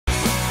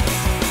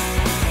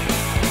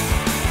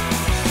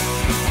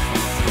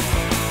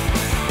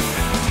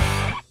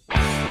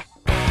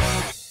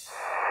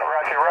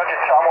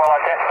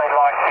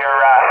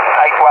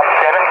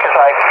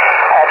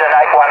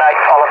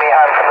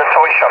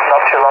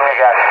not too long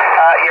ago.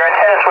 Your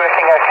antenna's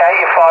working okay,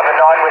 you're 5 and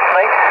 9 with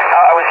me.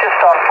 I was just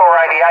on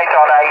 488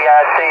 on a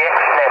DX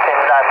net in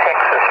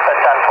Texas, but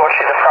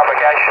unfortunately the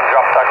propagation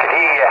dropped. I could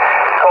hear you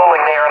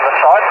calling there on the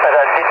side, but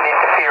it didn't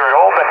interfere at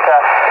all. But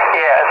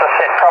yeah, as I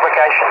said,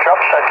 propagation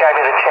dropped, so it gave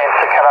me the chance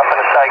to come up and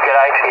say good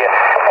day to you.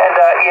 And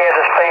yeah,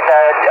 there's been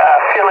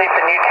Philippe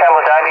in New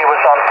Caledonia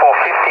was on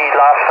 450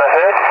 last I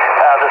heard.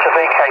 There's a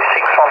VK6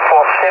 on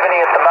 470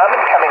 at the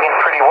moment, coming in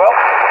pretty well.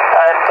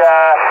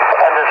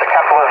 And there's a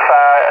couple of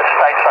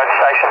stateside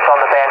stations on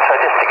the band, so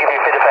just to give you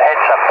a bit of a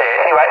heads up there.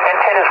 Anyway,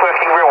 antenna's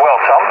working real well,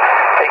 Tom.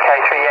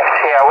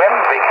 VK3FTOM,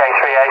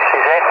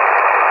 VK3ACZ.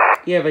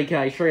 Yeah,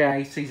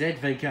 VK3ACZ,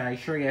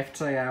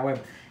 VK3FTOM.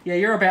 Yeah,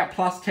 you're about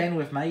plus 10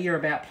 with me. You're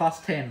about plus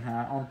 10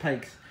 on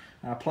peaks.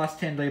 Plus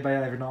 10 dB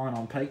over 9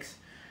 on peaks.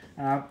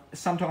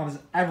 Sometimes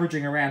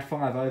averaging around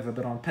 5 over,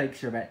 but on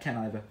peaks you're about 10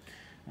 over.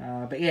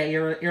 But yeah,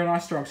 you're a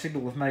nice strong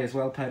signal with me as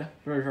well, Peter.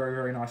 Very, very,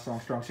 very nice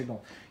strong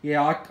signal.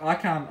 Yeah, I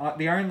can't.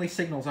 The only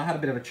signals, I had a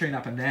bit of a tune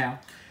up and down.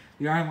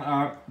 The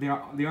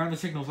only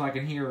signals I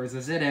can hear is a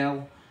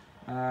ZL,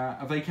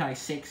 a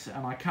VK6,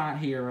 and I can't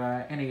hear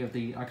any of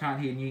the. I can't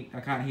hear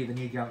the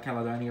New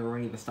Caledonia or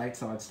any of the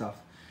stateside stuff.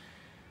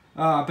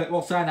 But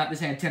while saying that,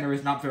 this antenna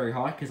isn't up very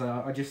high because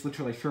I just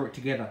literally threw it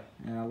together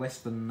less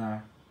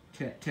than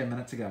 10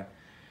 minutes ago.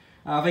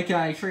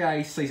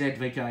 VK3ACZ,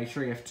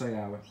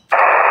 VK3FTO.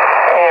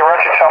 Yeah,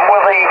 Roger, Tom.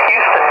 Well, the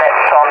Houston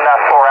net's on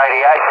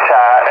 488.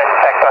 In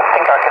fact, I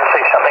think I can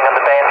see something on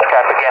the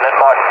bandscope again.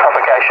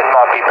 Propagation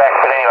might be back,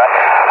 but anyway.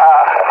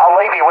 I'll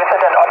leave you with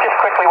it, and just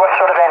quickly, what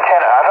sort of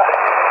antenna, over?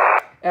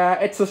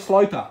 It's a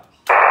sloper.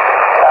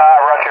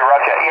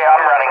 Roger. Yeah,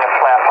 I'm running a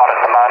flout on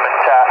at the moment.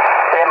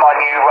 They're my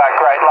new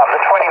great love. The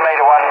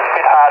 20-metre one is a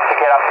bit hard to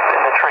get up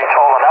in the tree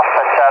tall enough,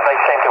 but they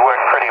seem to work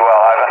pretty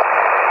well, over.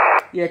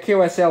 Yeah,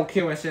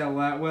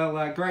 QSL.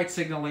 Well, great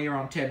signal here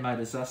on 10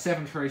 metres.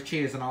 7 trees,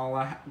 cheers, and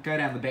I'll go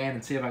down the band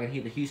and see if I can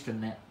hear the Houston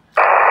net.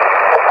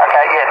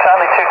 Okay, yeah, it's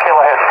only 2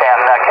 kilohertz down.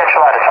 Catch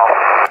you later, Tom.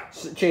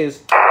 Cheers.